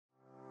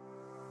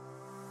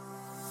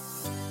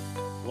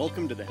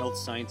Welcome to the Health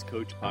Science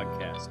Coach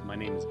Podcast. My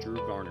name is Drew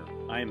Garner.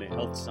 I am a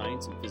health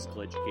science and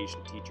physical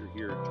education teacher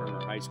here at Turner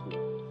High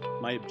School.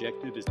 My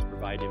objective is to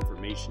provide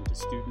information to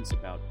students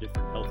about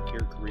different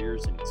healthcare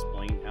careers and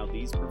explain how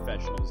these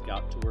professionals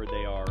got to where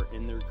they are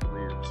in their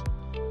careers.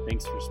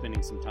 Thanks for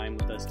spending some time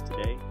with us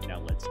today. Now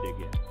let's dig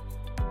in.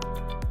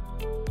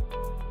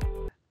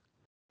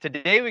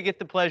 Today we get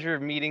the pleasure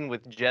of meeting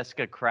with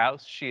Jessica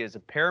Kraus. She is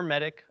a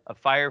paramedic, a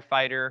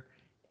firefighter,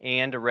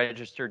 and a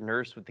registered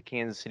nurse with the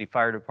Kansas City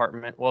Fire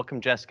Department.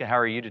 Welcome, Jessica. How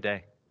are you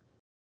today?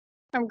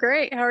 I'm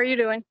great. How are you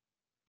doing?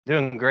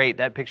 Doing great.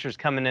 That picture's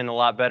coming in a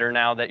lot better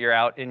now that you're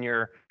out in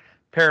your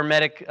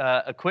paramedic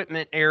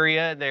equipment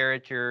area there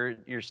at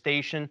your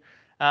station.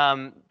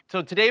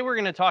 So today we're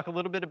going to talk a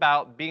little bit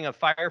about being a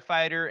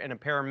firefighter and a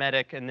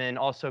paramedic, and then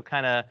also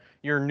kind of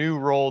your new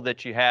role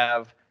that you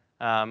have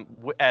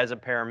as a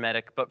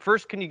paramedic. But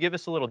first, can you give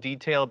us a little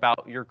detail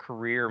about your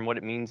career and what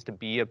it means to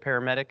be a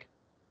paramedic?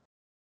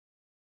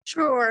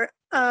 Sure.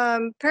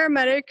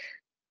 Paramedic,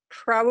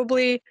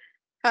 probably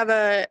have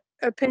a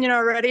opinion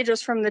already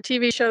just from the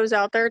TV shows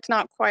out there. It's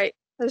not quite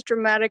as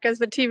dramatic as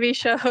the TV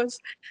shows.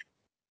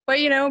 But,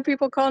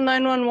 people call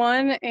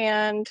 911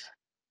 and,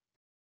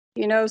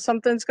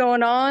 something's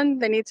going on.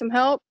 They need some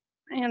help.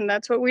 And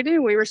that's what we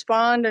do. We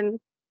respond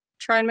and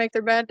try and make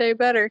their bad day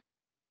better.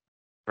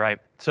 Right.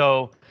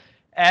 So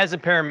as a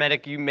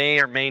paramedic, you may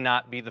or may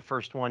not be the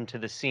first one to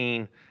the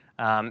scene.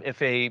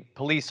 If a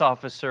police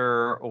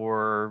officer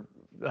or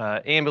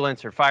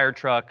ambulance or fire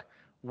truck,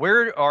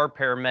 where are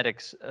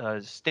paramedics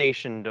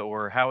stationed,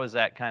 or how does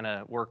that kind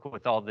of work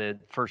with all the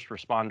first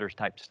responders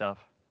type stuff?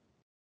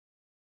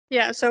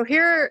 Yeah, so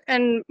here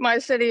in my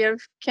city of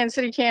Kansas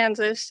City,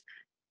 Kansas,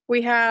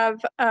 we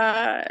have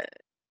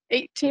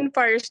 18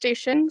 fire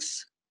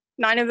stations.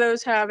 9 of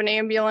those have an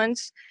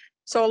ambulance.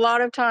 So a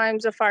lot of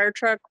times a fire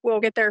truck will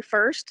get there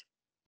first,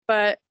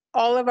 but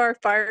all of our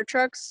fire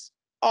trucks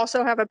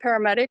also have a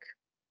paramedic,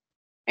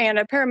 and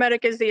a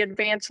paramedic is the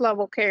advanced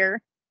level care.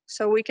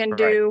 So we can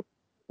do,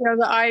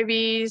 the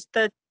IVs,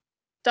 the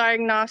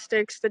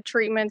diagnostics, the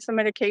treatments, the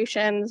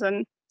medications,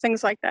 and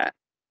things like that.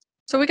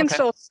 So we can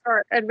still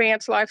start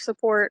advanced life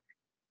support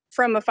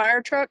from a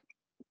fire truck.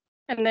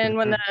 And then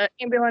when the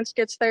ambulance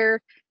gets there,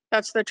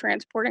 that's the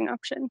transporting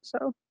option.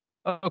 So.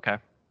 Okay.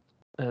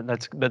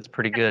 That's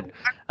pretty good.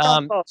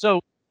 So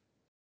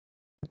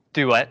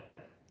do what?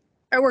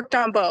 I worked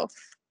on both.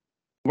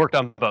 Worked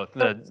on both,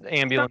 the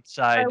ambulance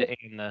side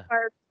and the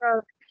fire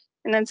truck.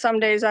 And then some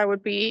days I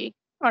would be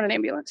on an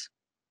ambulance.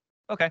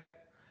 Okay.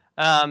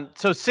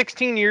 So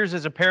 16 years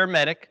as a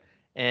paramedic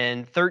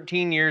and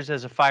 13 years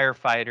as a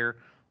firefighter.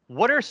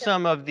 What are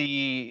some of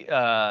the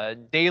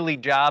daily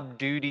job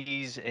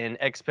duties and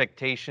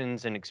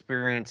expectations and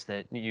experience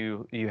that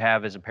you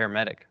have as a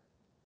paramedic?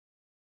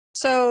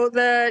 So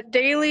the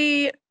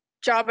daily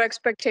job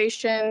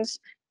expectations,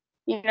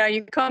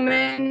 you come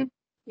in,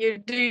 you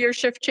do your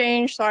shift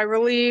change. So I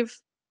relieve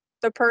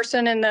the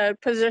person in the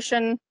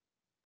position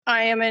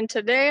I am in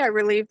today. I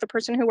relieve the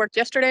person who worked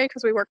yesterday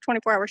because we work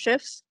 24-hour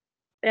shifts.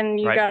 And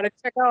you got to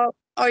check out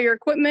all your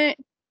equipment,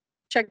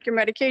 check your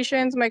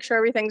medications, make sure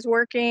everything's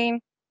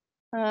working.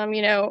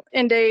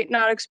 In date,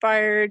 not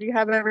expired. You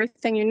have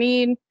everything you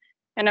need,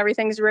 and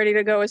everything's ready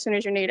to go as soon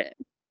as you need it.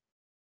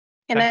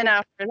 And then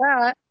after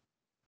that,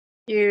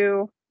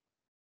 you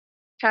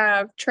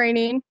have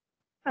training.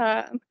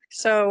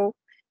 So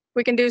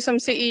we can do some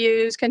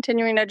CEUs,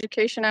 continuing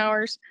education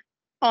hours,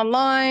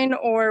 online,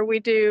 or we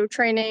do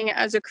training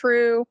as a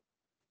crew.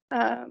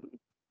 So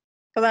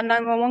that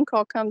 911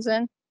 call comes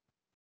in.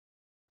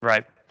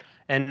 Right.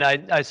 And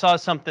I saw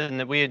something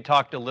that we had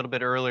talked a little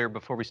bit earlier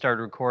before we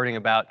started recording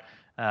about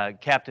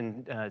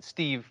Captain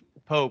Steve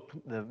Pope,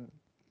 the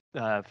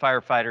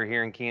firefighter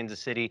here in Kansas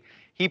City.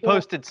 He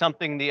posted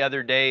something the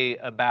other day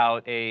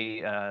about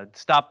a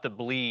stop the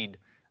bleed,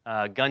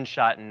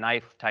 gunshot and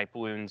knife type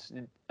wounds.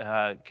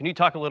 Can you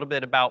talk a little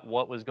bit about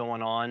what was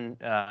going on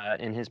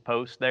in his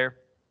post there?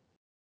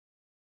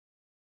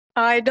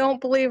 I don't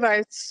believe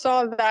I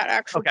saw that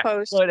actual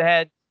post. So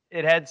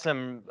it had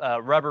some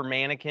rubber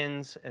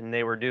mannequins, and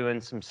they were doing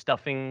some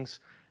stuffings.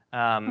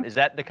 Is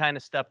that the kind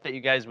of stuff that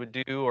you guys would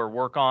do or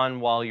work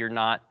on while you're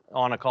not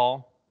on a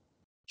call?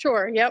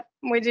 Sure. Yep.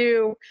 We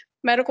do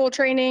medical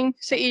training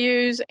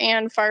CEUs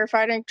and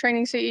firefighting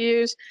training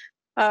CEUs.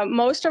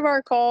 Most of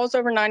our calls,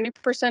 over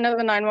 90% of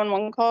the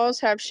 911 calls,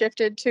 have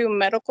shifted to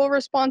medical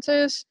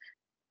responses,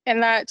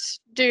 and that's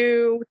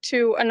due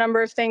to a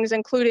number of things,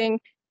 including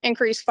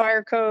increased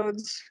fire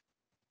codes,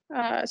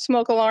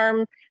 smoke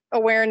alarm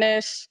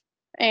awareness,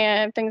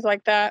 and things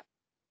like that.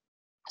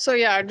 So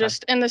yeah,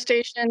 just in the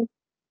station,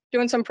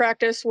 doing some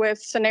practice with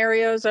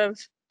scenarios of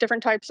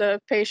different types of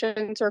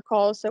patients or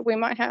calls that we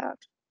might have.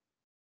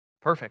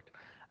 Perfect.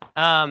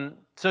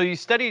 So you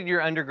studied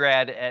your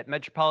undergrad at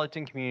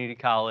Metropolitan Community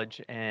College,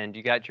 and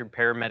you got your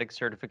paramedic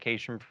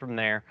certification from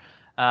there.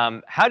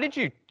 How did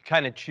you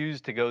kind of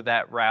choose to go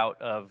that route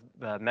of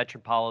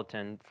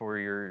Metropolitan for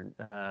your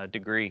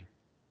degree?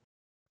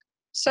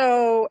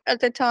 So at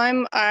the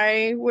time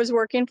I was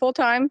working full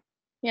time.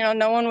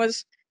 No one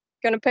was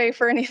going to pay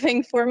for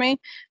anything for me.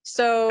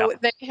 So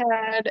they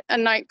had a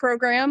night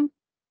program,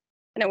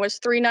 and it was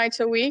 3 nights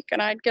a week,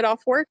 and I'd get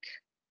off work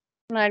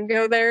and I'd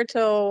go there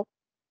till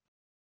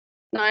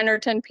 9 or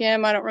 10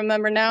 p.m. I don't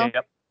remember now.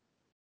 Yep.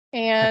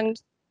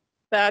 And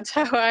that's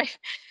how I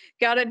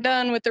got it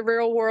done with the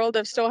real world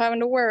of still having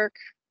to work.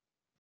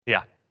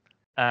 Yeah.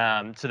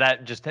 So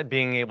that just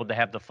being able to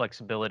have the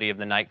flexibility of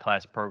the night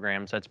class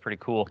programs, that's pretty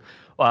cool.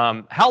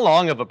 How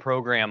long of a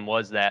program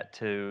was that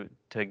to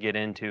get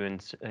into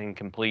and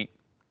complete?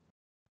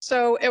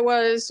 So it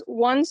was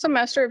 1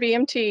 semester of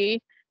EMT,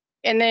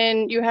 and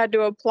then you had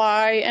to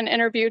apply and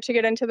interview to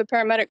get into the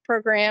paramedic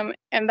program,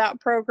 and that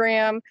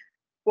program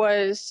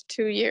was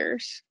 2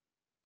 years.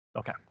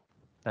 Okay,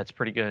 that's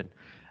pretty good.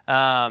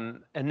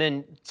 And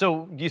then,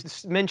 so you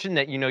mentioned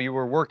that, you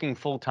were working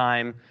full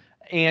time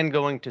and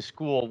going to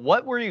school.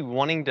 What were you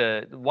wanting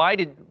to, why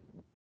did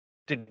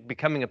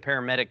becoming a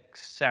paramedic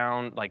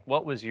sound like,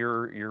 what was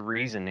your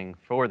reasoning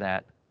for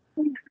that?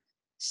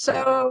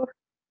 So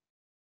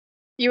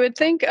you would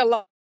think a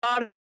lot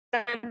of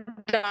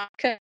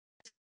doctors,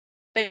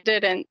 they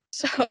didn't.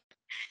 So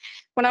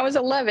when I was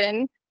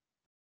 11,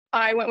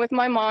 I went with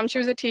my mom. She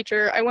was a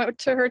teacher. I went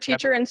to her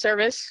teacher in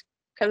service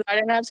because I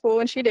didn't have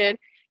school and she did.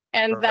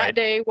 And that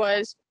day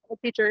was the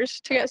teachers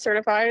to get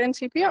certified in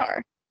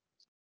CPR.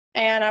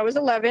 And I was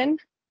 11.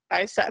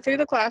 I sat through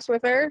the class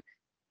with her,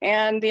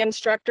 and the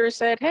instructor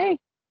said, "Hey,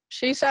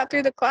 she sat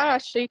through the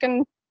class. She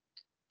can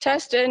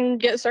test it and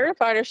get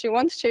certified if she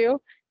wants to."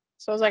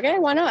 So I was like, "Hey,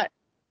 why not?"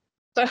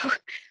 So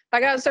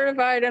I got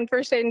certified in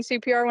first aid and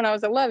CPR when I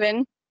was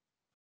 11.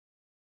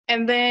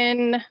 And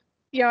then,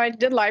 I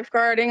did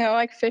lifeguarding at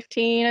like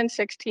 15 and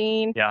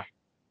 16. Yeah.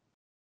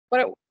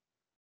 But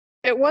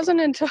it wasn't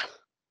until,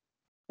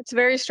 it's a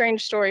very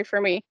strange story for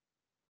me.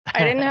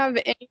 I didn't have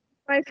any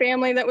of my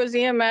family that was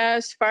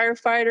EMS,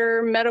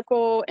 firefighter,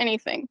 medical,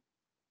 anything.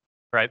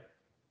 Right.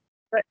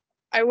 But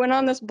I went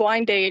on this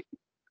blind date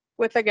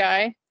with a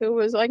guy who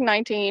was like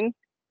 19.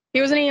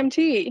 He was an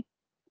EMT.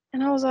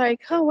 And I was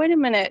like, oh, wait a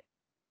minute.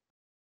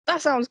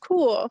 That sounds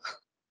cool.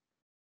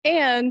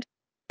 And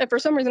if for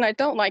some reason I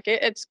don't like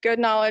it, it's good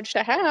knowledge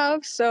to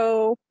have.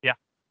 So yeah,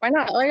 why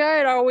not? Like, I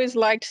had always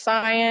liked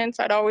science.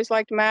 I'd always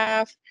liked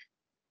math.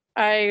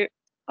 I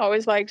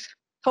always liked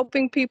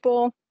helping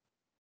people.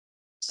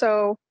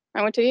 So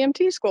I went to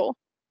EMT school,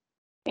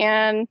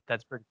 and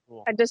that's pretty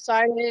cool. I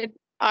decided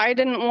I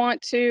didn't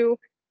want to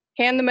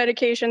hand the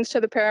medications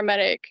to the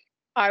paramedic.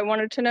 I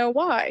wanted to know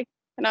why.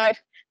 And I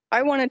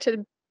wanted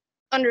to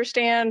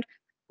understand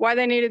why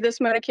they needed this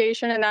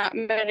medication and that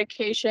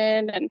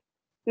medication and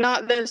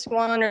not this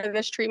one or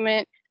this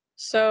treatment.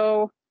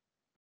 So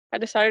I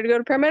decided to go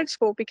to paramedic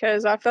school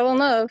because I fell in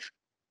love.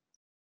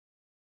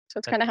 So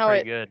it's kind of how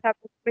it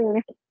happened to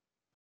me.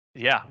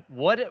 Yeah.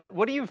 What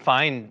do you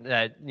find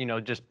that,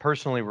 just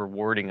personally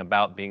rewarding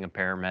about being a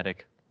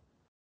paramedic?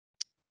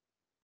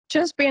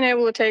 Just being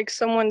able to take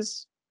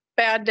someone's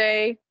bad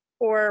day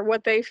or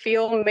what they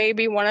feel may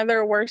be one of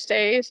their worst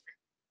days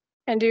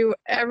and do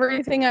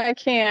everything I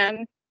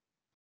can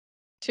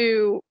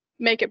to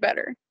make it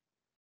better.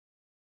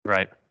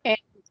 Right. And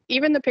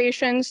even the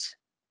patients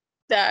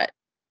that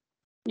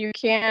you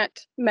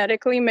can't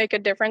medically make a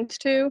difference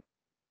to,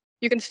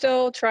 you can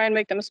still try and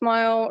make them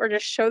smile or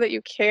just show that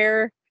you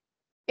care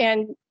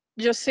and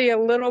just see a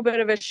little bit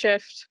of a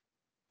shift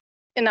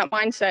in that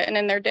mindset and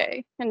in their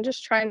day and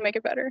just try and make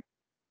it better.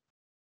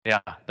 Yeah,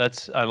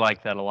 I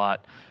like that a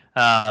lot.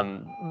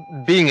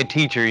 Being a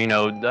teacher,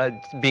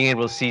 being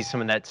able to see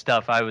some of that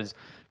stuff. I was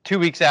 2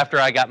 weeks after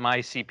I got my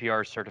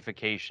CPR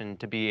certification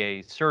to be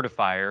a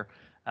certifier.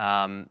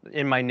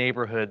 In my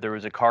neighborhood, there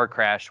was a car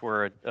crash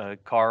where a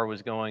car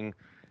was going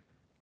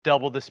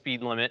double the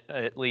speed limit,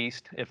 at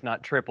least, if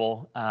not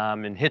triple,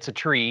 and hits a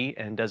tree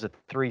and does a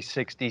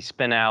 360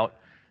 spin out.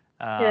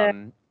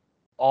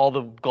 All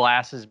the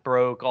glasses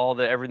broke,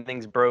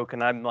 everything's broke,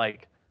 and I'm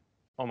like,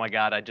 oh my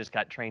God, I just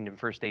got trained in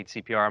first aid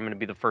CPR. I'm going to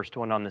be the first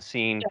one on the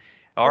scene.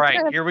 All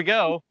right, here we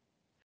go.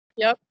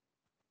 Yep.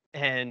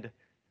 And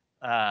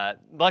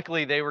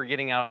luckily, they were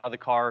getting out of the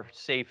car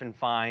safe and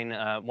fine.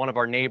 One of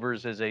our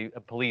neighbors is a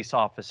police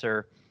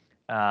officer,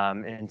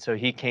 and so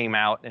he came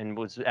out and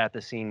was at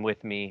the scene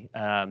with me.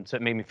 So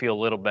it made me feel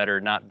a little better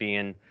not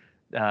being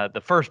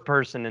the first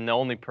person and the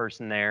only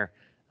person there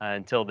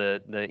until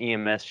the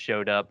EMS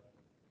showed up.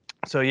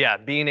 So yeah,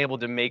 being able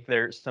to make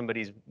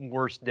somebody's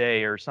worst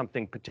day or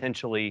something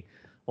potentially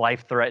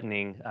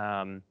life-threatening,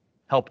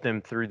 help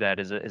them through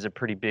that is a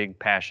pretty big,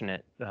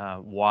 passionate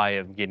why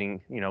of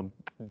getting,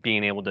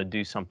 being able to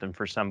do something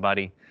for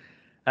somebody.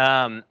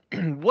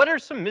 What are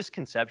some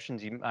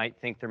misconceptions you might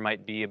think there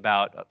might be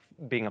about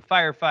being a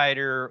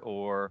firefighter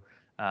or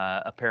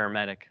a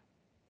paramedic?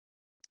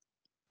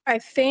 I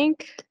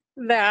think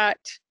that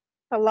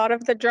a lot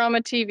of the drama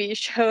TV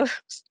shows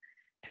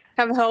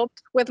have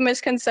helped with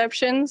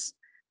misconceptions.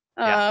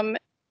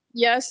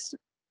 Yes,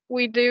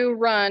 we do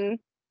run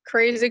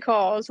crazy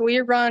calls.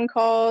 We run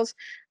calls.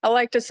 I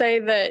like to say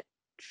that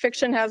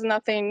fiction has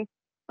nothing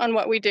on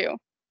what we do.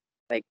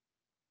 Like,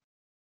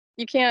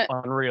 you can't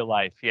on real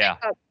life. Yeah.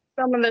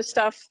 Some of the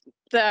stuff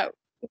that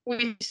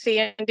we see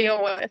and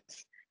deal with.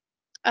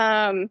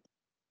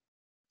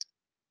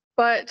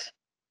 But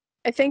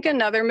I think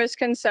another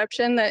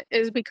misconception that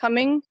is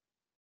becoming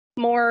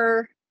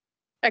more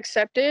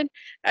accepted,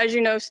 as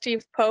you know,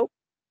 Steve Pope,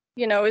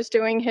 is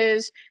doing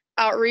his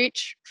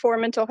outreach for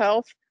mental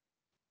health.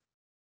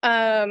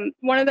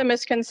 One of the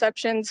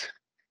misconceptions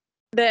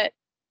that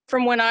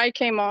from when I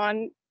came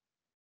on,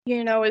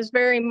 is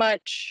very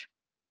much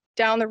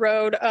down the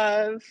road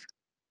of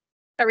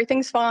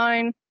everything's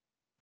fine.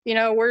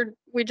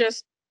 We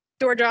just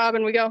do our job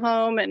and we go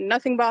home and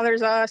nothing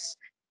bothers us.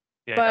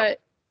 Yeah.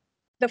 But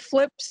the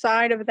flip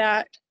side of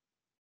that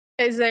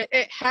is that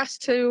it has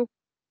to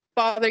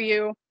bother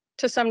you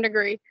to some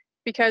degree,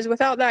 because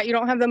without that, you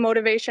don't have the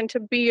motivation to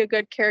be a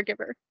good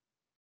caregiver.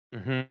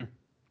 Mm-hmm.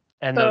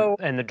 And So,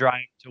 the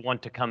drive to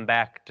want to come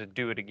back to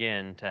do it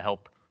again to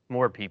help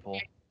more people.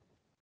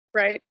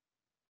 right.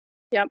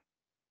 Yep.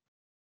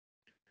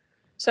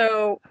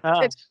 So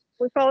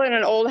we call it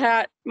an old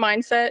hat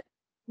mindset,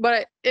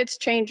 but it's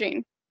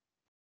changing,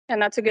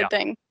 and that's a good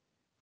thing.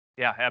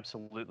 Yeah,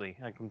 absolutely.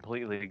 I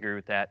completely agree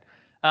with that.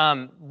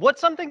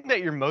 What's something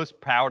that you're most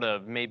proud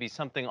of? Maybe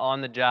something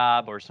on the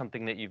job or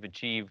something that you've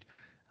achieved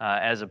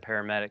as a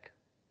paramedic?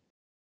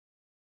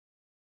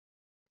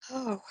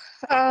 Oh,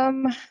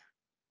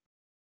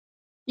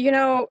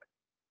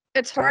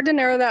 it's hard to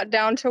narrow that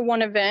down to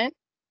one event.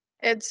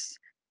 It's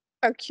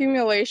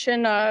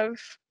accumulation of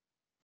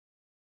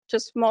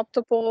just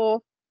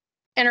multiple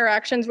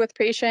interactions with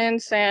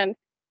patients and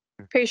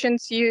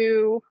patients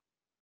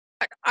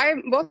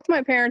both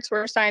my parents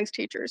were science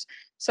teachers,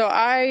 so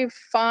I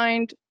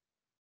find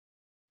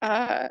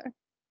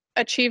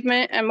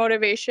achievement and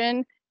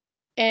motivation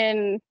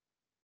in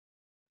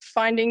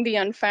finding the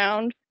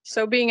unfound.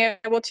 So being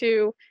able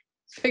to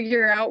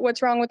figure out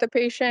what's wrong with the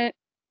patient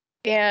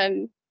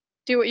and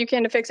do what you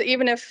can to fix it,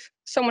 even if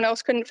someone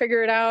else couldn't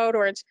figure it out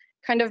or it's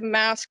kind of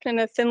masked in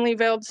a thinly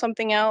veiled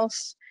something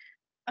else.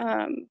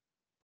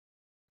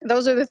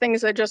 Those are the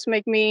things that just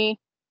make me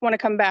want to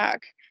come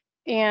back,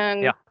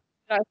 and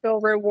I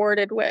feel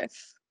rewarded with.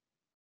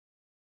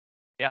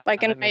 Yeah,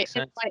 Like in my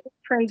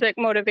intrinsic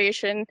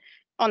motivation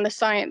on the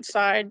science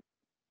side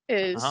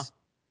is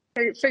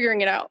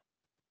figuring it out.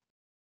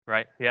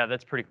 Right. Yeah,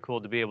 that's pretty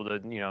cool to be able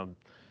to,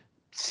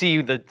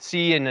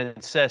 see and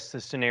assess the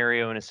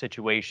scenario in a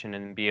situation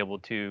and be able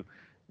to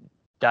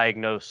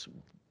diagnose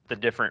the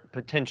different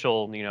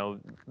potential,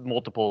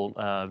 multiple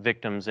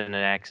victims in an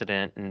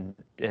accident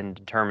and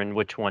determine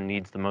which one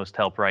needs the most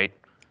help right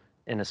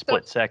in a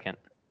split second.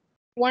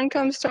 One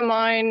comes to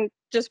mind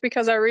just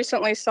because I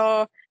recently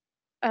saw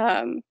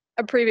a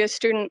previous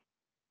student,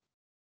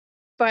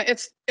 but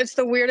it's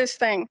the weirdest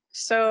thing.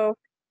 So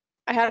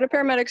I had a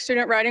paramedic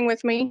student riding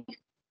with me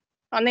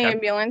on the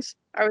ambulance.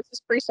 I was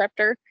his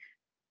preceptor.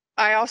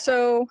 I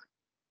also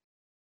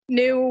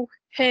knew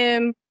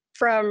him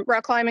from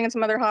rock climbing and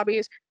some other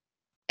hobbies,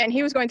 and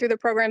he was going through the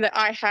program that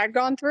I had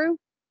gone through,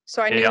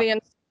 so I knew the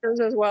instructors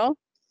as well.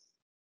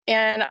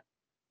 And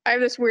I have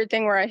this weird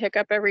thing where I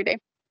hiccup every day.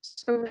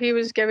 So he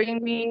was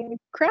giving me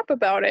crap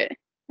about it.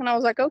 And I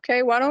was like,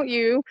 okay, why don't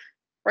you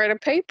write a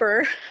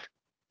paper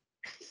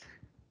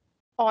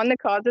on the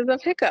causes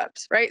of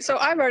hiccups, right? So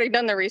I've already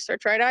done the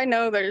research, right? I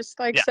know there's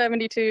like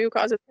 72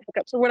 causes of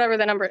hiccups or whatever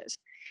the number is.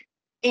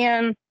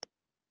 And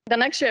the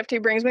next shift, he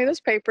brings me this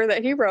paper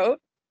that he wrote,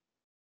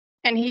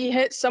 and he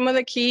hit some of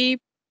the key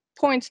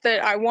points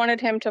that I wanted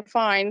him to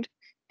find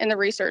in the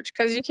research,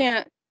 because you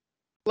can't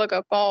look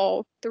up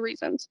all the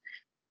reasons.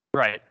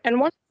 Right. And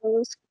one of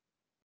those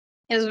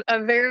is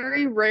a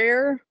very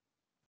rare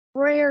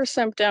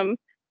symptom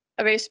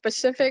of a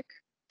specific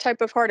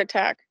type of heart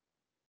attack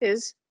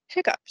is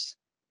hiccups.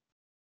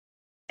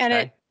 And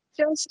it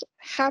just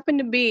happened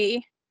to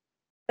be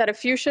that a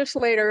few shifts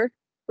later,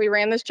 we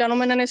ran this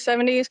gentleman in his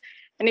 70s,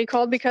 and he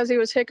called because he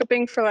was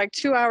hiccuping for like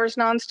 2 hours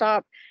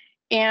nonstop,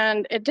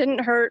 and it didn't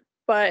hurt,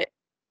 but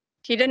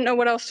he didn't know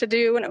what else to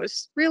do, and it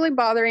was really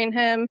bothering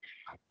him.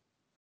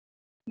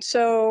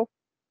 So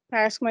I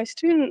asked my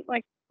student,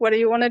 like, what do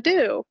you want to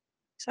do?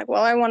 He's like,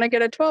 well, I want to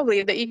get a 12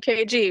 lead, the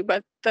EKG,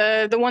 but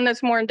the one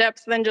that's more in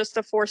depth than just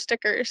the 4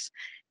 stickers.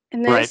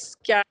 And this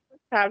guy was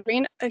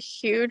having a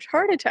huge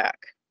heart attack.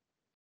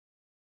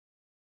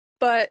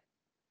 But,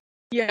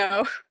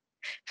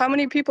 how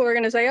many people are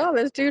going to say, oh,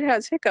 this dude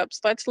has hiccups,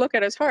 let's look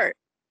at his heart?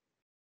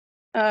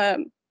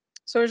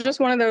 So it's just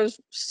one of those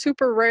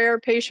super rare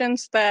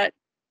patients that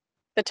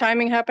the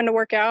timing happened to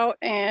work out,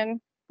 and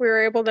we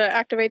were able to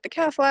activate the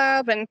cath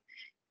lab and,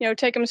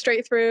 take him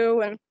straight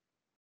through. And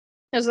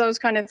there's those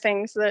kind of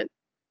things that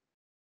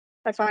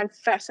I find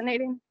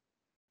fascinating.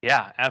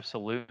 Yeah,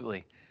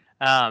 absolutely.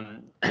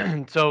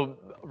 So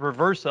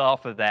reverse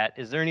off of that,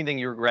 is there anything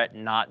you regret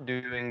not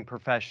doing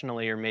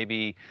professionally, or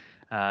maybe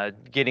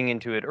getting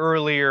into it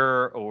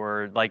earlier,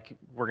 or like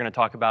we're going to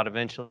talk about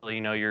eventually,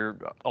 you're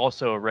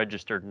also a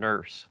registered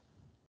nurse?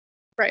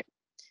 Right.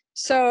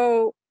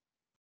 So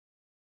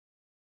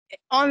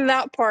on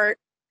that part,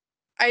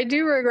 I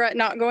do regret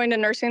not going to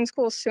nursing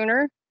school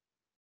sooner,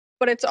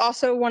 but it's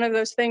also one of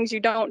those things you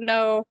don't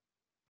know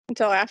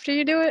until after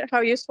you do it,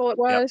 how useful it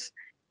was.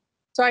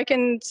 So I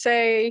can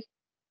say,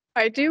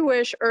 I do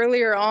wish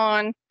earlier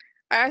on,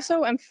 I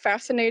also am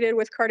fascinated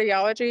with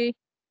cardiology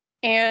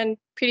and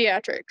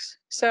pediatrics.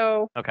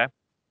 So Okay.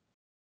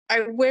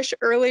 I wish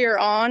earlier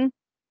on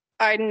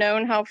I'd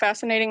known how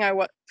fascinated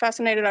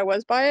I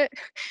was by it.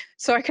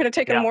 So I could have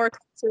taken more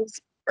classes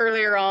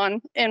earlier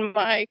on in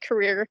my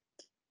career.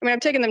 I mean,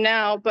 I'm taking them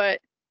now, but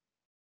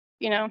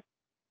you know, it's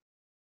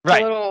a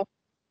Right. little,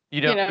 You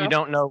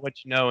don't know what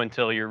you know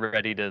until you're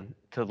ready to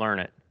learn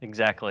it.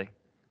 Exactly.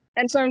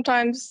 and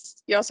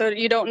sometimes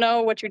you don't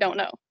know what you don't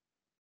know.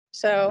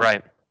 So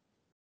Right.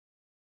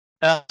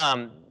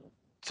 Um,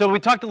 so we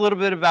talked a little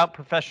bit about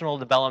professional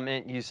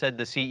development. You said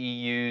the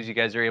CEUs, you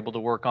guys are able to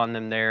work on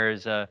them there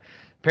as a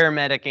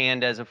paramedic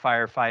and as a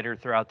firefighter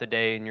throughout the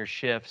day in your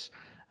shifts.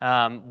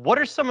 What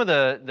are some of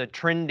the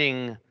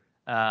trending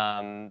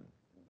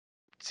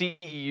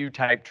CEU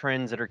type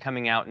trends that are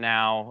coming out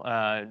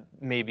now?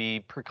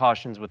 Maybe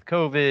precautions with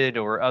COVID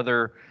or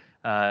other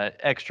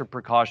extra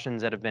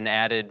precautions that have been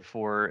added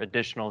for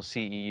additional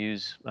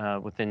CEUs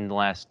within the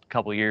last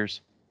couple of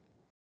years?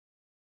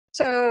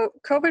 So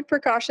COVID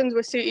precautions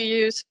with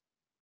CEUs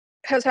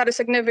has had a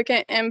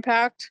significant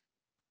impact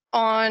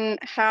on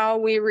how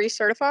we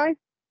recertify.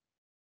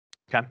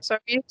 Okay. So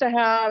we used to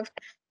have,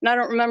 and I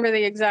don't remember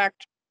the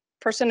exact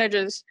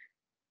percentages,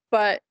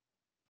 but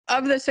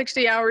of the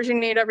 60 hours you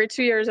need every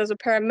 2 years as a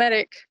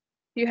paramedic,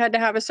 you had to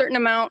have a certain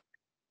amount,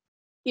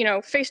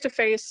 face to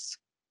face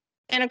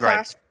in a Right.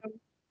 classroom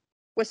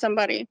with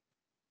somebody.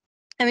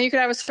 And then you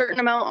could have a certain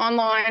amount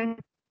online,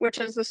 which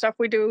is the stuff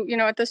we do,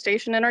 at the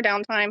station in our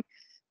downtime.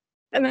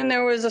 And then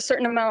there was a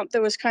certain amount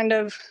that was kind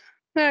of,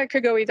 it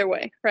could go either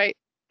way, right?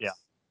 Yeah.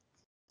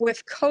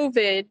 With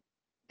COVID,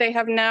 they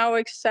have now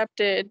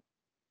accepted,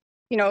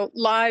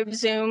 live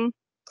Zoom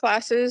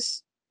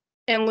classes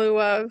in lieu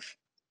of,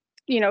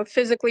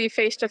 physically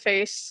face to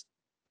face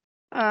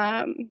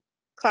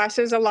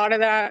classes. A lot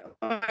of that,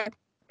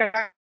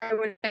 I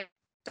would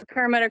a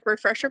paramedic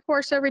refresher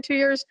course every 2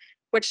 years,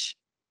 which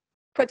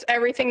puts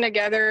everything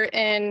together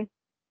in,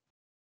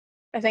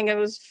 I think it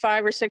was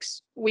 5 or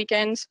 6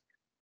 weekends.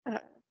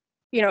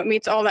 It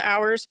meets all the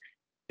hours.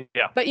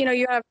 Yeah. But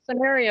you have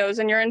scenarios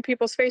and you're in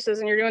people's faces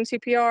and you're doing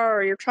CPR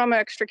or your trauma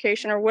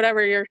extrication or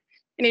whatever, you're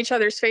in each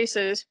other's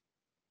faces.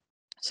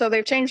 So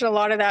they've changed a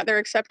lot of that. They're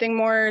accepting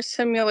more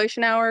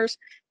simulation hours,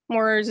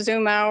 more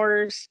Zoom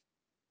hours.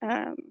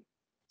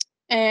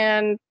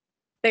 And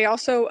they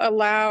also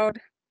allowed,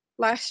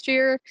 last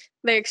year,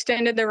 they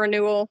extended the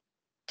renewal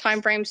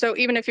timeframe. So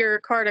even if your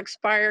card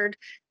expired,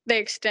 they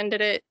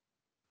extended it.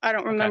 I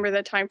don't remember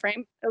the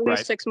timeframe, at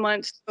least 6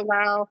 months to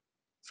allow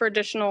for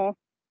additional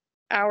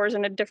hours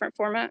in a different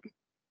format.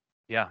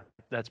 Yeah,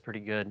 that's pretty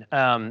good.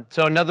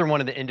 So another one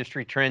of the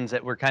industry trends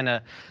that we're kind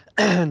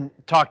of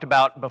talked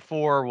about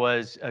before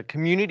was a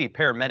community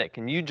paramedic,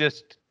 and you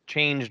just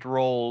changed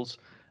roles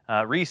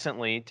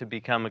recently to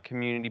become a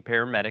community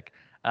paramedic.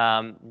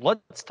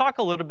 Let's talk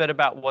a little bit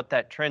about what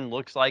that trend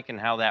looks like and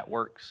how that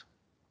works.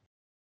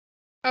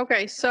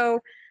 Okay, so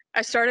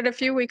I started a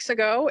few weeks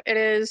ago. It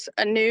is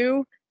a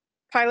new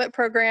pilot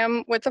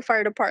program with the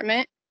fire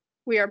department.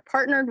 We are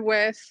partnered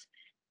with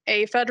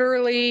a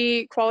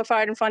federally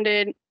qualified and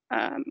funded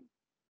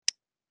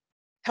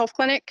health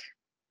clinic.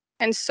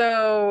 And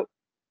so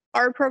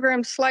our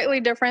program's slightly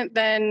different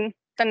than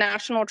the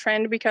national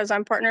trend because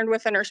I'm partnered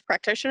with a nurse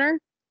practitioner.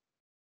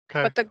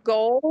 Okay. But the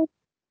goal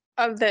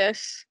of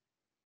this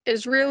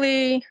is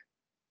really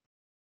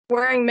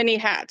wearing many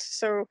hats.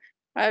 So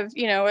I've,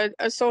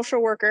 a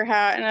social worker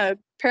hat and a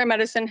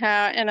paramedicine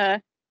hat and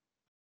a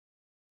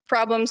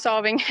problem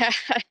solving hat.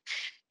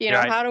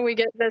 Right. How do we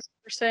get this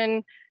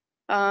person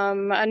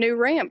a new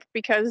ramp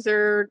because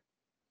they're,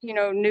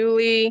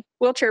 newly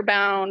wheelchair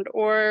bound,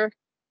 or,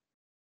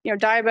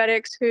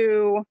 diabetics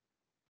who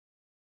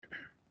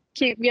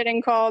keep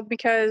getting called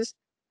because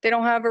they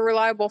don't have a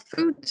reliable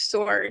food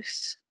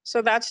source.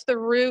 So that's the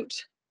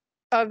root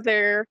of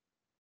their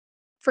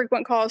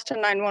frequent calls to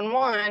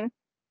 911.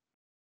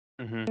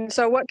 Mm-hmm. And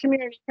so what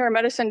community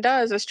paramedicine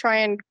does is try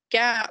and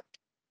gap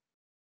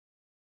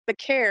the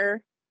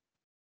care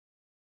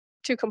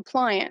to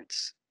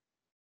compliance.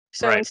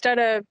 So instead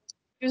of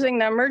using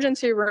the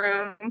emergency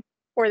room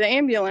or the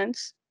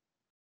ambulance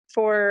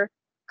for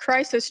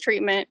crisis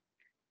treatment,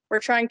 we're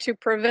trying to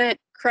prevent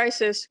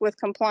crisis with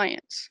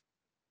compliance.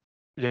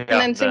 Yeah,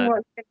 and then seeing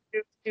what we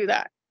can do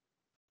that.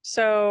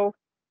 So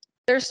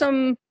there's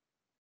some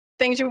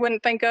things you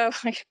wouldn't think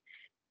of. Like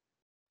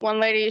one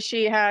lady,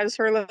 she has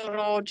her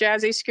little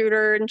jazzy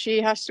scooter and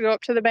she has to go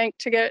up to the bank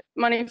to get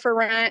money for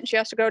rent. She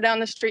has to go down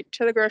the street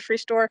to the grocery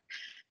store,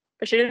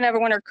 but she didn't have a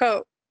winter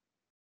coat.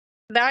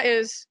 That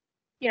is,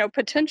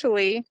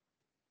 potentially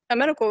a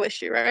medical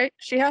issue, right?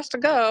 She has to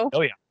go.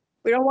 Oh, yeah.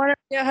 We don't want her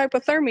to get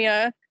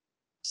hypothermia.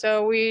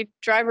 So we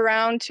drive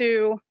around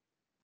to,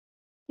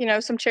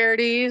 some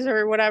charities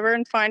or whatever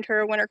and find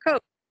her a winter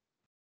coat.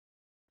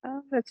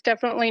 That's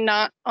definitely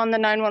not on the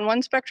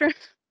 911 spectrum,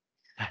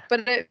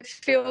 but it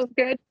feels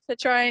good to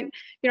try and,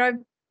 I've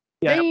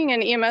being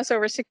in EMS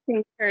over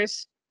 16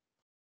 years.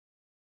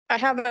 I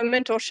have a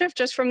mental shift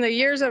just from the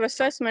years of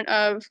assessment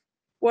of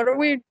what are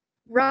we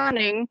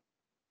running?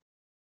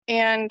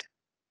 And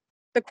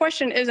the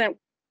question isn't,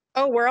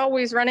 oh, we're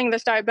always running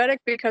this diabetic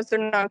because they're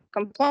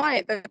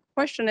non-compliant. The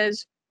question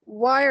is,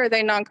 why are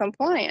they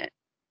non-compliant?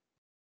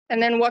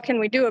 And then what can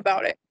we do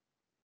about it?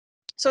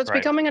 So it's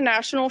Right. becoming a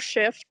national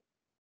shift.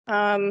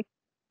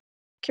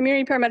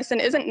 Community paramedicine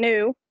isn't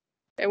new.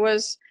 It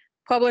was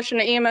published in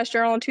the EMS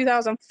Journal in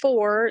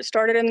 2004. It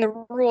started in the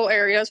rural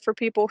areas for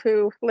people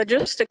who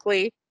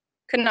logistically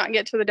could not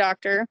get to the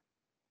doctor.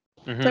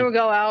 So they would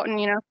go out and,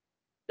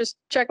 just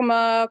check them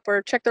up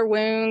or check their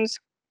wounds,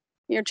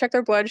 check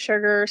their blood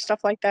sugar,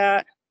 stuff like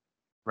that.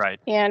 Right.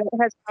 And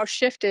it has now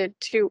shifted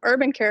to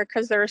urban care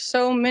because there are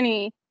so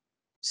many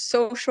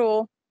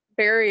social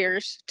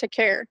barriers to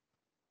care.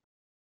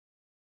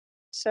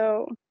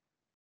 So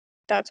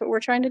that's what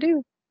we're trying to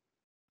do.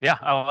 Yeah,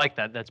 I like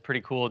that. That's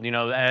pretty cool.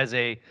 As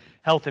a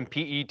health and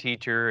PE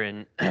teacher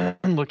and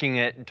looking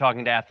at and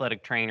talking to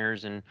athletic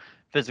trainers and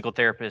physical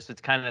therapists, it's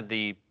kind of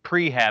the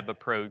prehab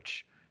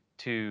approach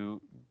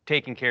to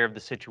taking care of the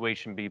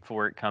situation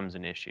before it becomes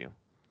an issue.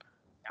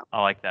 Yeah.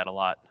 I like that a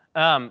lot.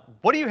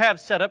 What do you have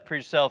set up for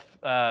yourself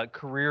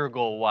career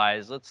goal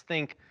wise? Let's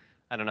think,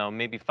 I don't know,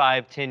 maybe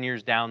 5-10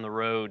 years down the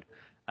road.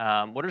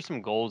 What are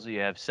some goals that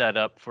you have set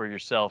up for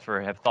yourself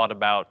or have thought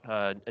about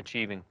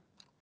achieving?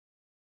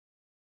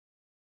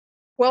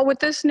 Well, with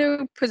this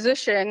new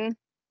position,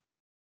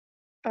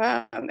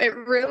 it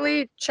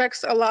really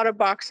checks a lot of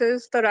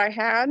boxes that I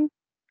had.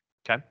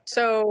 Okay.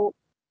 So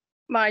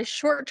my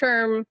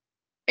short-term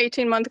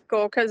 18-month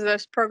goal, because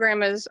this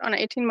program is on an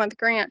 18-month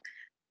grant,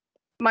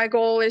 my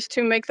goal is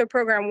to make the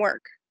program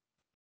work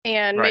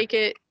and Right. make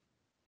it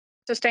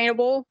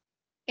sustainable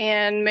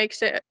and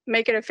make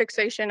it a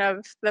fixation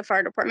of the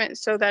fire department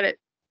so that it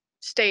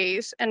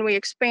stays and we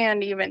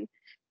expand even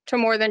to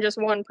more than just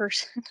one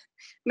person,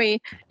 me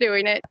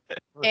doing it.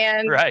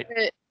 And Right.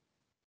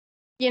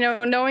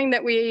 knowing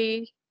that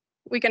we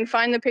can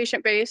find the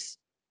patient base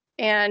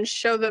and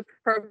show the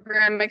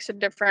program makes a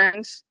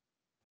difference.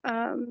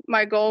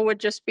 My goal would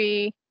just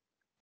be,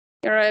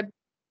 to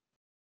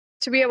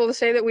be able to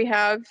say that we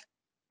have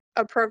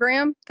a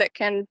program that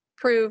can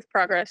prove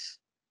progress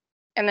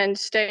and then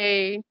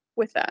stay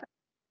with that.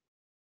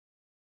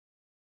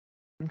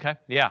 Okay.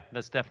 Yeah,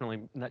 that's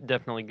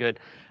definitely good.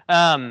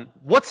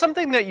 What's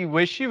something that you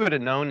wish you would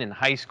have known in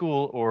high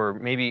school or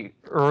maybe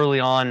early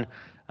on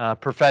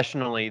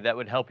professionally that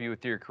would help you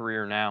with your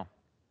career now?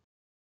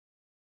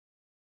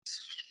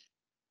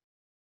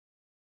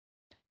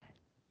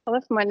 I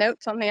left my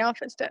notes on the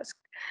office desk.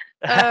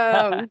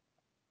 I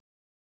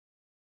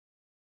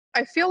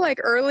feel like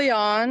early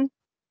on,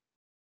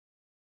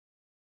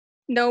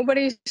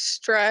 nobody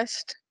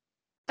stressed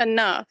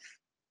enough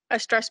a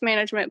stress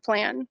management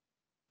plan.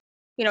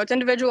 It's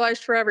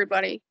individualized for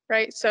everybody,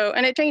 right? So,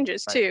 and it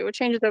changes Right. too. It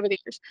changes over the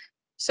years.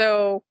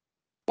 So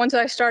once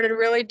I started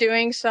really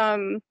doing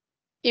some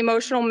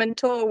emotional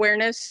mental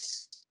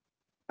awareness,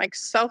 like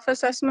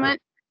self-assessment,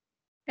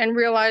 and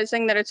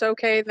realizing that it's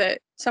okay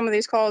that some of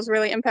these calls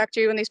really impact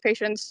you and these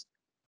patients,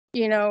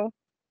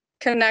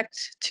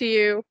 connect to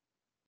you.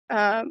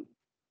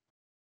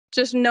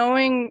 Just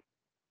knowing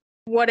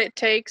what it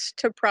takes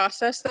to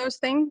process those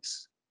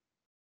things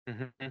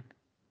Mm-hmm.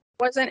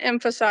 wasn't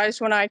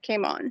emphasized when I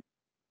came on.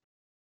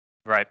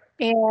 Right.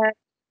 And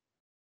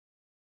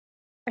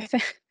I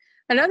think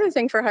another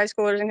thing for high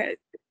schoolers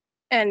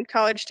and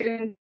college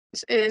students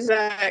is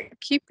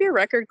keep your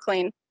record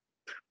clean.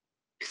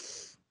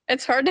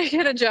 It's hard to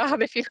get a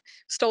job if you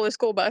stole a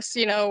school bus,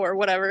 or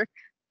whatever.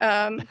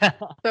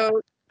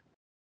 So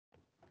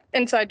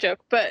inside joke,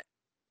 but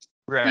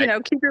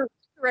Right. keep your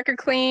record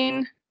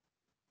clean.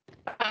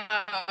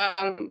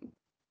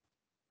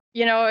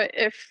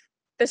 If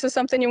this is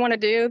something you want to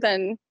do,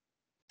 then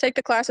take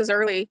the classes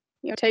early.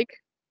 Take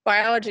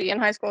biology in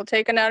high school,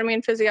 take anatomy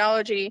and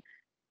physiology,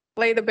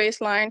 lay the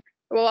baseline.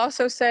 We'll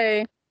also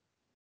say,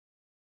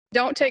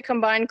 don't take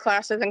combined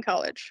classes in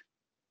college.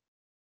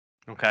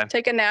 Okay.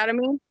 Take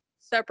anatomy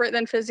separate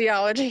than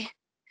physiology.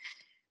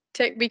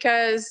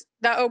 Because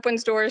that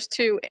opens doors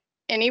to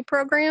any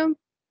program.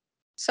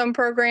 Some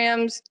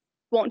programs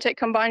won't take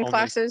combined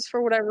classes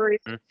for whatever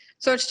reason.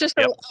 So it's just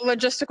a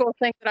logistical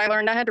thing that I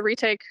learned. I had to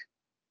retake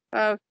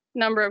a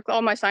number of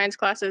all my science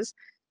classes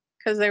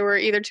because they were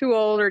either too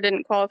old or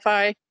didn't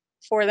qualify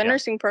for the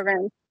nursing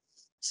program.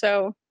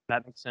 So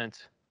that makes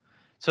sense.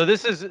 So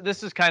this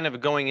is kind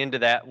of going into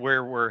that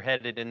where we're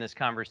headed in this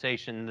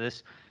conversation.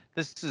 This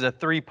is a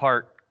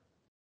 3-part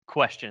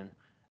question.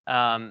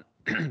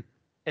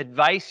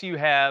 Advice you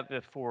have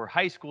for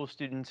high school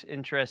students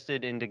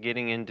interested into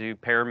getting into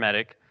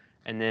paramedic,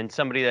 and then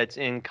somebody that's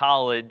in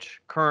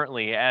college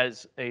currently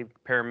as a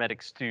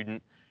paramedic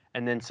student,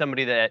 and then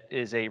somebody that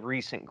is a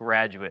recent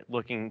graduate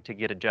looking to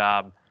get a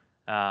job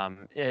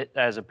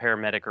as a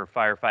paramedic or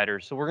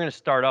firefighter. So we're going to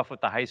start off with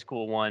the high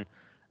school one.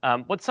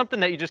 What's something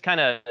that you just kind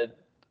of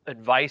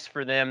advice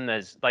for them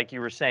as, like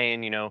you were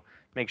saying,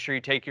 make sure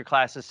you take your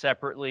classes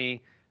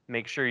separately,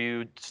 make sure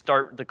you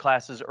start the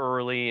classes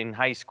early in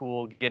high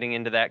school, getting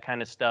into that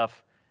kind of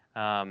stuff.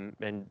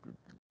 And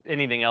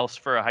anything else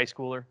for a high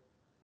schooler?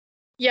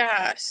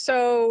 Yeah,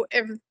 so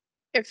if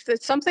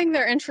it's something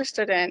they're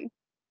interested in,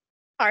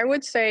 I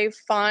would say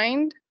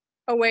find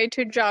a way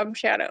to job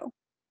shadow.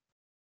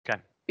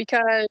 Okay.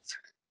 Because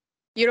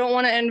you don't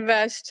want to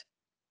invest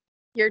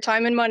your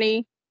time and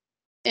money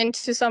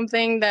into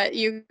something that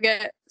you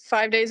get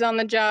 5 days on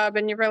the job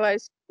and you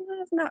realize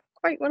that's not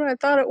quite what I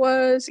thought it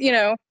was,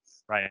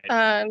 Right.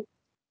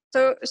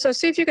 So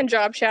see if you can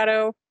job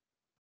shadow,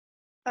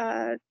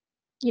 uh,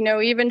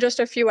 even just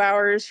a few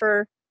hours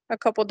for a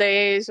couple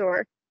days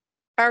or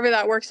however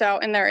that works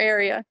out in their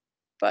area.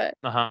 But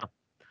Uh-huh.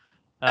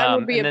 that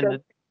would be And a then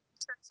big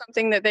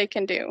something that they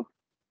can do.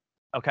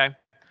 okay.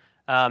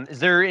 Is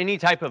there any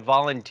type of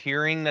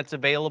volunteering that's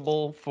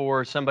available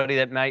for somebody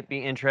that might be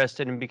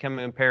interested in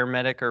becoming a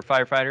paramedic or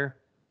firefighter?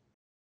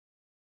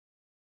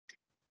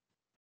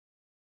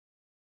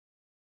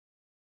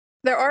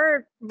 There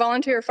are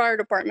volunteer fire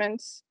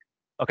departments.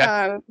 Okay.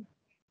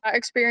 That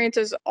experience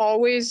is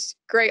always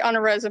great on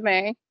a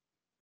resume.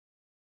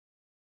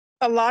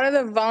 A lot of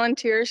the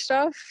volunteer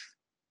stuff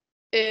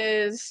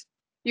is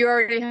you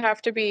already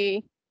have to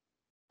be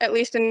at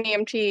least an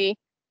EMT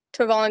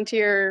to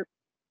volunteer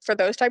for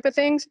those type of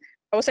things.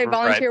 I will say Right.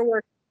 volunteer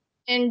work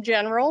in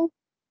general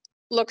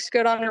looks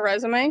good on a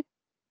resume.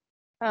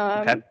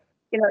 Okay.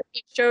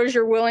 It shows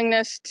your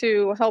willingness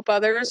to help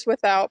others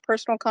without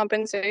personal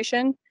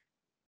compensation,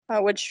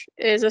 which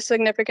is a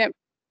significant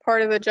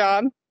part of the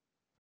job.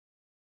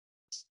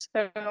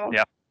 So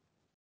Yeah.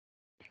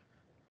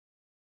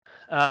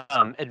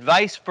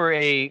 Advice for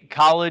a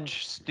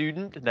college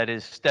student that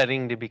is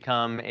studying to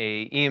become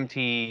a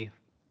EMT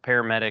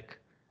paramedic.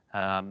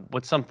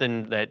 What's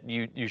something that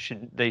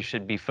they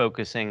should be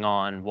focusing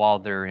on while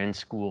they're in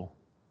school?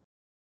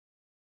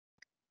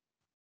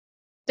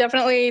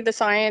 definitely the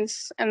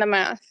science and the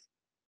math,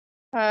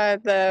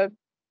 the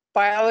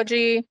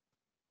biology,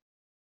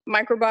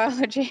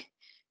 microbiology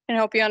can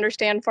help you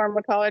understand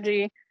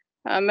pharmacology,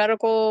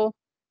 medical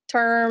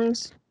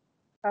terms,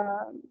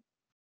 um,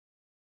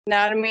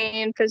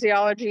 anatomy and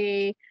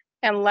physiology,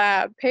 and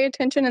lab. Pay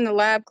attention in the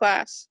lab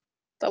class.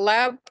 The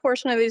lab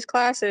portion of these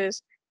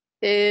classes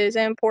is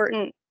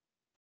important.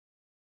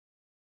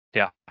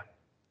 Yeah,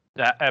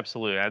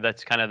 absolutely.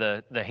 That's kind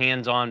of the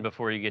hands-on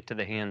before you get to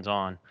the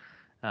hands-on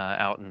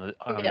out in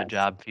on the Yes.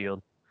 job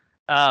field.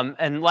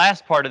 And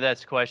last part of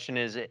that question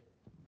is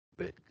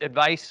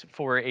advice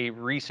for a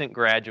recent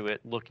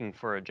graduate looking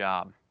for a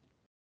job.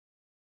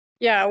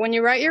 Yeah, when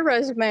you write your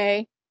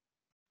resume,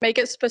 make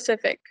it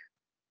specific.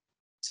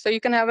 So you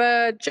can have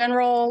a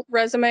general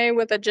resume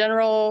with a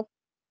general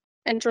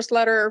interest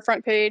letter or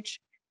front page,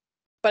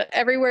 but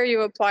everywhere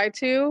you apply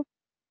to,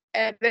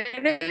 edit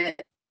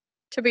it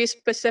to be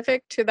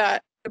specific to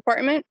that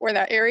department or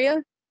that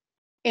area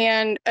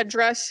and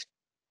address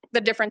the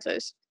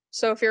differences.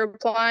 So if you're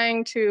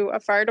applying to a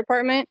fire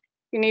department,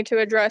 you need to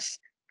address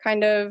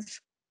kind of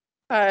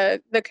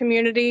the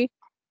community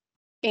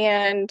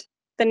and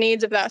the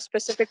needs of that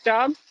specific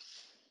job.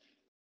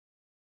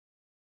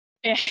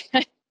 And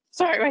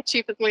sorry, my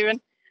chief is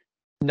leaving.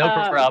 No Um,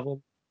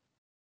 problem.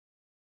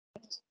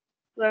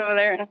 over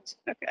there.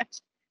 Okay.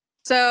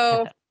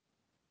 So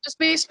just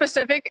be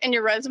specific in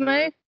your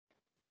resume.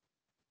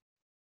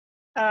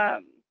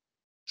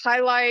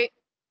 Highlight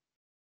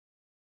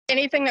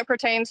anything that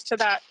pertains to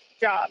that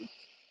job.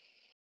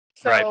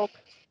 So Right.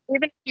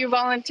 even if you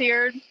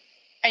volunteered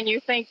and you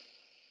think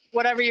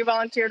whatever you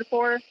volunteered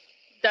for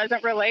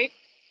doesn't relate,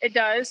 it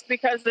does,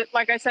 because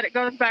like I said, it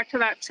goes back to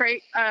that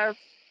trait of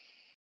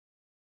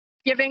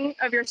giving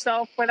of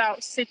yourself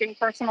without seeking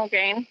personal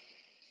gain.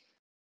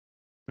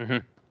 Mm-hmm.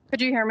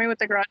 Could you hear me with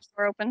the garage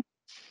door open?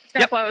 It's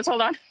gonna Yep. close.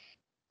 Hold on.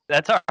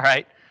 That's all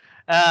right.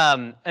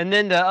 And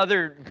then the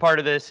other part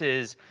of this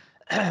is,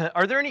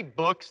 are there any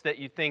books that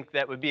you think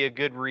that would be a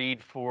good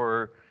read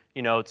for,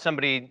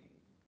 somebody,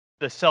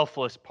 the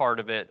selfless part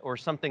of it, or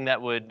something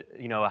that would,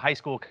 a high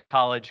school,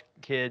 college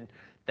kid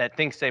that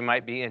thinks they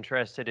might be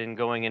interested in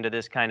going into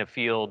this kind of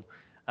field,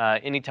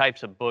 any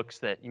types of books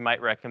that you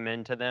might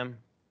recommend to them?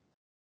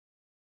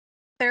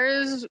 There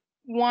is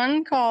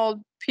one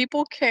called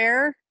People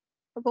Care,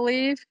 I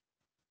believe,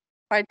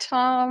 by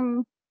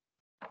Tom.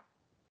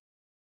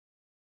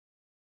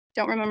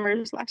 Don't remember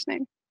his last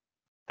name.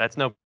 That's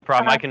no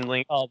problem. Uh, I can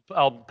link.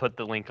 I'll put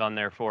the link on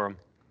there for them.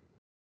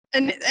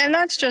 and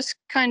that's just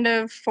kind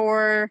of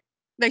for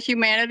the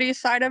humanities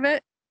side of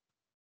it.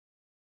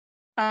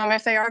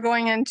 If they are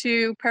going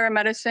into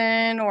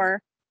paramedicine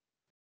or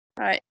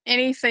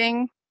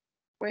anything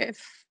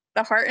with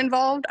the heart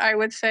involved, I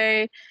would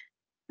say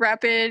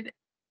Rapid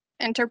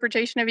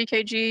Interpretation of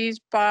EKGs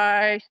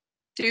by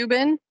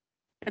Dubin.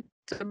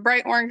 It's a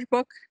bright orange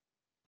book.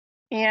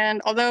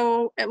 And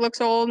although it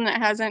looks old and it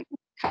hasn't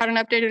had an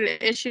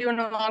updated issue in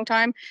a long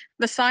time,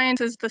 the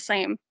science is the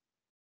same.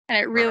 And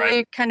it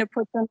really kind of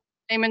puts in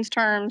layman's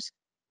terms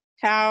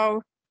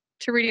how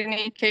to read an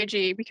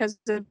EKG, because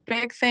the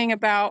big thing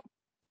about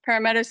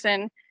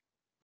paramedicine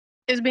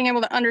is being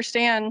able to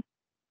understand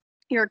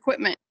your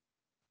equipment.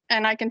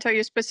 And I can tell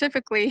you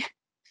specifically,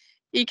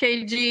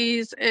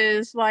 EKGs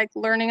is like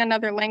learning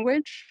another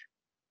language.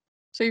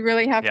 So you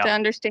really have to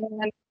understand,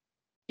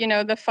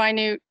 the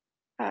finite,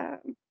 um,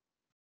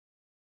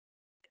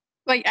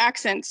 like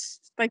accents.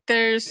 Like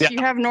you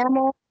have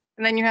normal,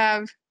 and then you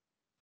have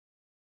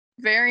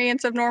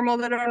variants of normal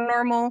that are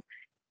normal.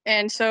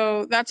 And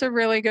so that's a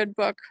really good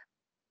book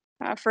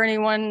for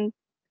anyone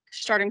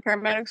starting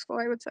paramedic school,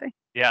 I would say.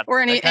 Yeah. Or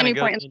any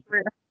point in the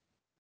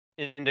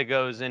career.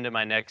 Goes into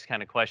my next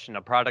kind of question.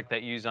 A product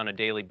that you use on a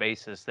daily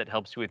basis that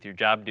helps you with your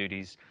job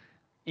duties,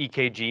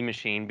 EKG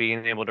machine,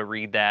 being able to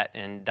read that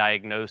and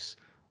diagnose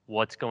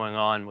what's going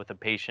on with a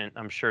patient.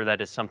 I'm sure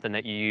that is something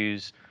that you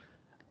use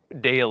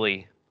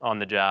daily on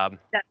the job.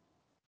 Yeah.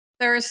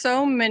 There are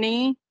so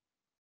many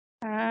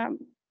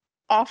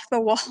off the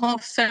wall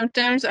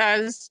symptoms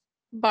as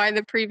by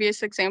the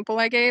previous example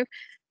I gave,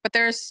 but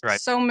there's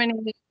so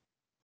many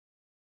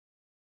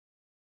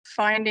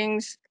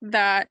findings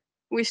that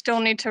we still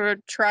need to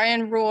try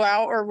and rule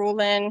out or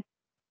rule in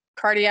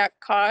cardiac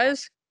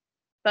cause.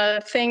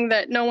 The thing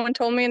that no one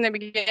told me in the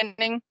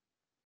beginning,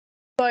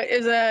 but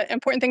is an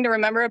important thing to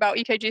remember about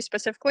EKG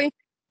specifically,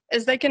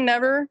 is they can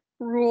never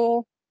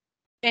rule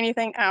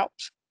anything out.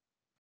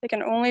 They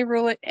can only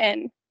rule it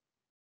in.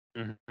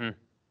 Mm-hmm.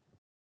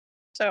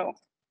 So.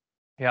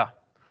 Yeah,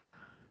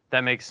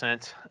 that makes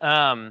sense.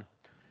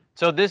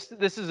 So this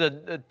is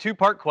a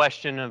two-part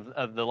question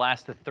of the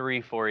last of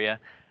three for you.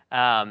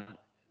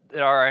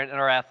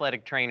 Our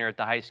athletic trainer at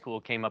the high school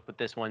came up with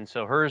this one.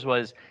 So hers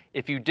was,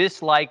 if you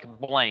dislike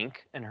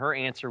blank, and her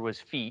answer was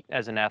feet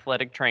as an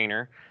athletic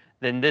trainer,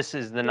 then this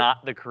is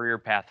not the career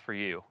path for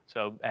you.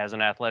 So as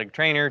an athletic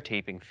trainer,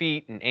 taping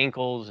feet and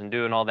ankles and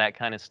doing all that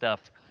kind of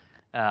stuff,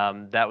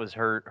 that was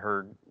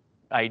her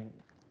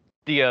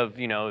idea of,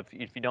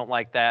 if you don't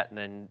like that,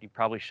 then you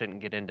probably shouldn't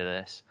get into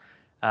this.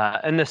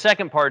 And the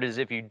second part is,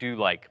 if you do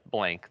like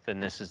blank, then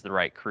this is the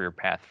right career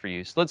path for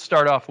you. So let's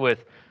start off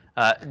with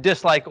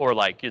dislike or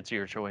like. It's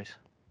your choice.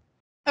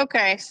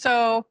 Okay,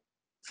 so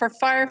for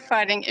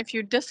firefighting, if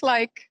you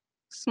dislike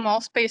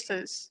small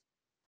spaces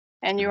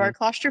and you are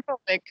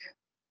claustrophobic,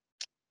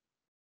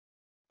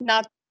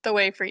 not the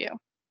way for you.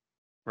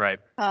 Right.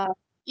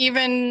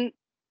 Even,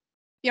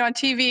 on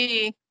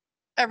TV,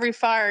 every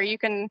fire, you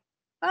can,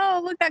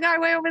 oh, look, that guy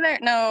way over there.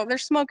 No,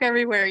 there's smoke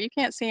everywhere. You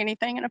can't see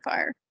anything in a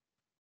fire.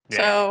 Yeah.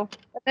 So,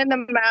 and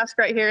then the mask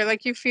right here,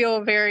 like you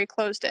feel very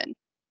closed in.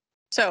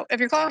 So if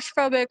you're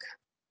claustrophobic,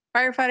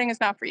 firefighting is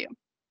not for you.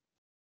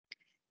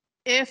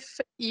 If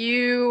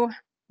you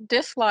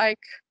dislike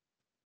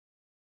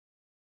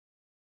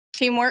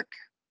teamwork,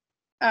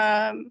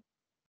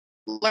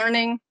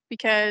 learning,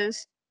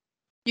 because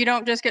you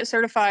don't just get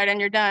certified and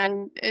you're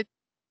done.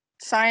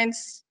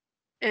 Science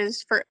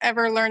is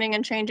forever learning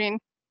and changing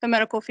the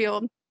medical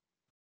field.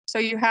 So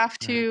you have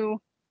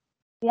to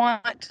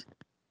want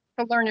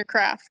to learn your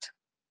craft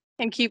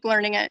and keep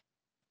learning it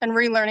and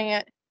relearning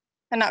it,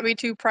 and not be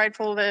too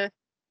prideful to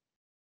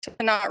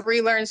not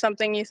relearn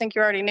something you think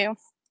you already knew.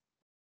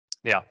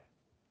 Yeah.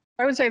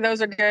 I would say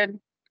those are good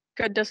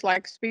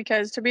dislikes,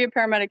 because to be a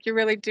paramedic, you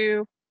really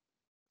do,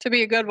 to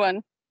be a good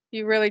one,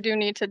 you really do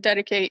need to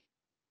dedicate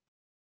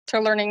to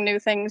learning new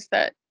things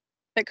that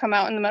come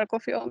out in the medical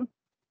field.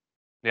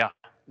 Yeah,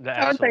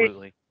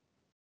 absolutely.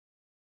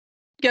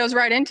 Goes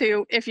right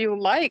into, if you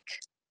like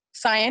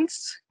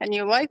science and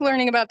you like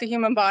learning about the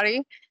human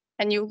body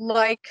and you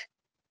like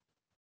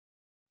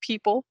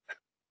people,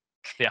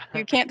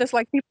 you can't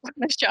dislike people in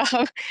this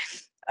job.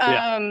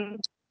 Then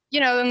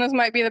this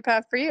might be the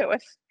path for you.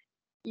 If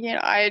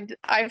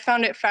I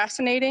found it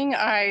fascinating.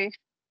 I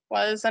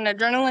was an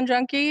adrenaline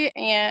junkie,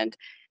 and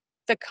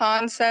the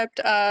concept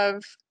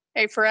of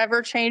a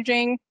forever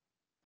changing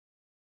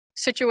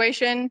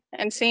situation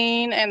and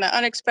scene and the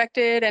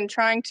unexpected, and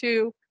trying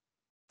to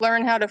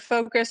learn how to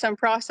focus and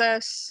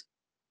process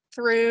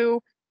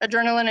through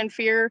adrenaline and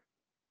fear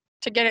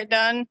to get it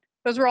done,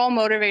 those were all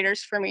motivators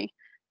for me.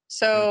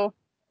 So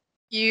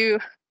you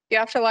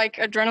have to like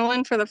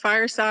adrenaline for the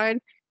fire side.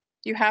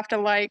 You have to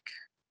like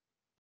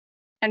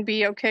and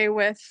be okay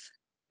with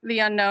the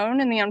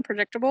unknown and the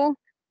unpredictable,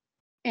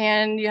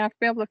 and you have to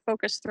be able to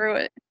focus through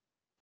it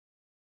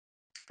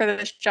for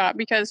this job,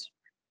 because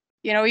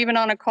even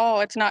on a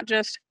call, it's not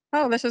just,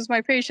 oh, this is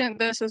my patient,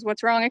 this is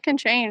what's wrong. It can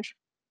change.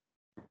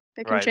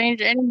 They can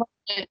change any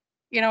moment,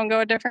 and go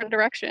a different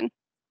direction.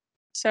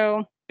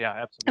 So yeah,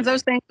 absolutely. If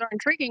those things are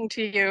intriguing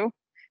to you,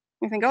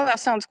 you think, oh,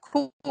 that sounds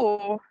cool.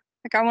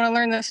 Like, I want to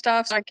learn this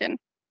stuff so I can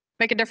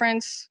make a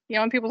difference,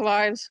 in people's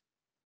lives.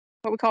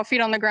 What we call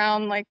feet on the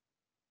ground, like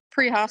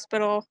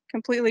pre-hospital,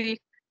 completely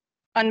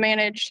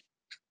unmanaged.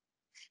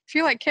 If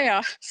you like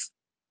chaos,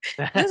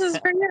 this is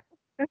for you.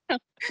 But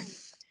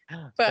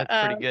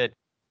that's pretty good.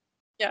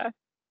 Yeah.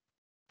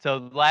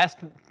 So last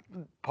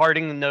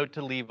parting note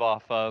to leave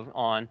off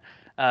on,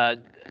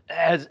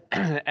 as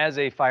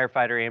a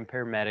firefighter and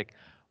paramedic,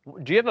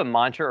 do you have a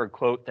mantra or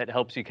quote that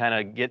helps you kind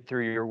of get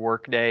through your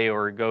work day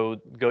or go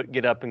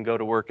get up and go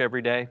to work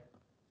every day?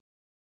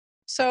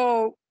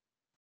 So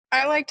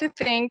I like to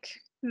think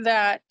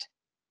that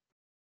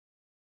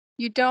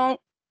you don't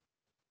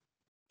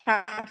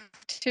have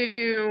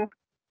to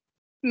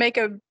make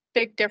a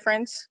big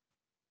difference.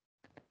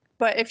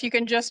 But if you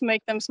can just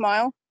make them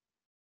smile,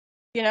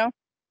 you know,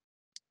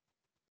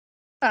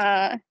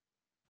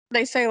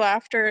 they say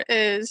laughter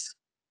is,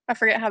 I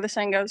forget how the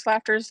saying goes,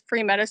 laughter is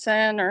free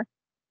medicine or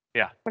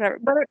whatever,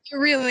 but it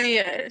really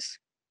is.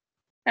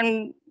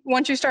 And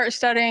once you start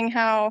studying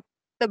how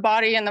the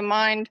body and the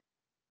mind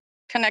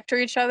connect to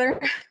each other,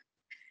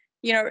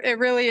 you know, it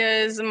really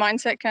is, the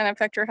mindset can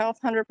affect your health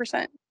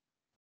 100%.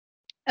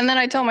 And then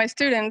I tell my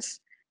students,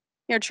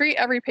 you know, treat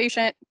every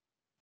patient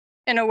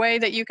in a way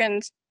that you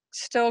can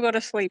still go to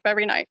sleep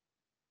every night.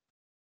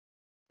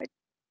 Like,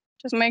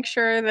 just make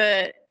sure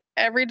that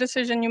every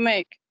decision you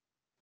make,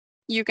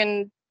 you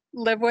can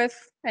live with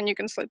and you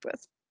can sleep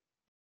with.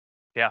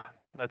 Yeah,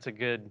 that's a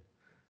good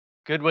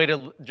way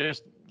to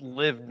just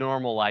live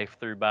normal life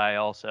through by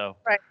also.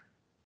 Right.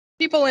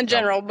 People in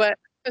general, but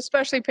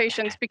especially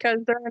patients because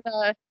they're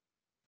in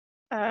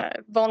a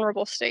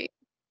vulnerable state.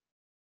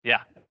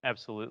 Yeah,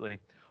 absolutely.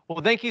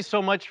 Well, thank you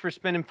so much for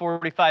spending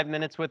 45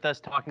 minutes with us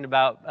talking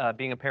about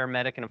being a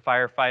paramedic and a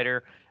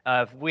firefighter.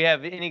 If we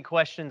have any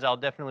questions, I'll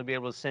definitely be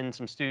able to send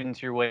some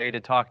students your way to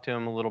talk to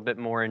them a little bit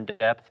more in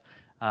depth.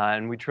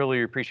 And we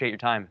truly appreciate your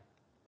time.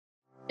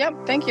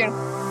 Yep, thank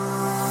you.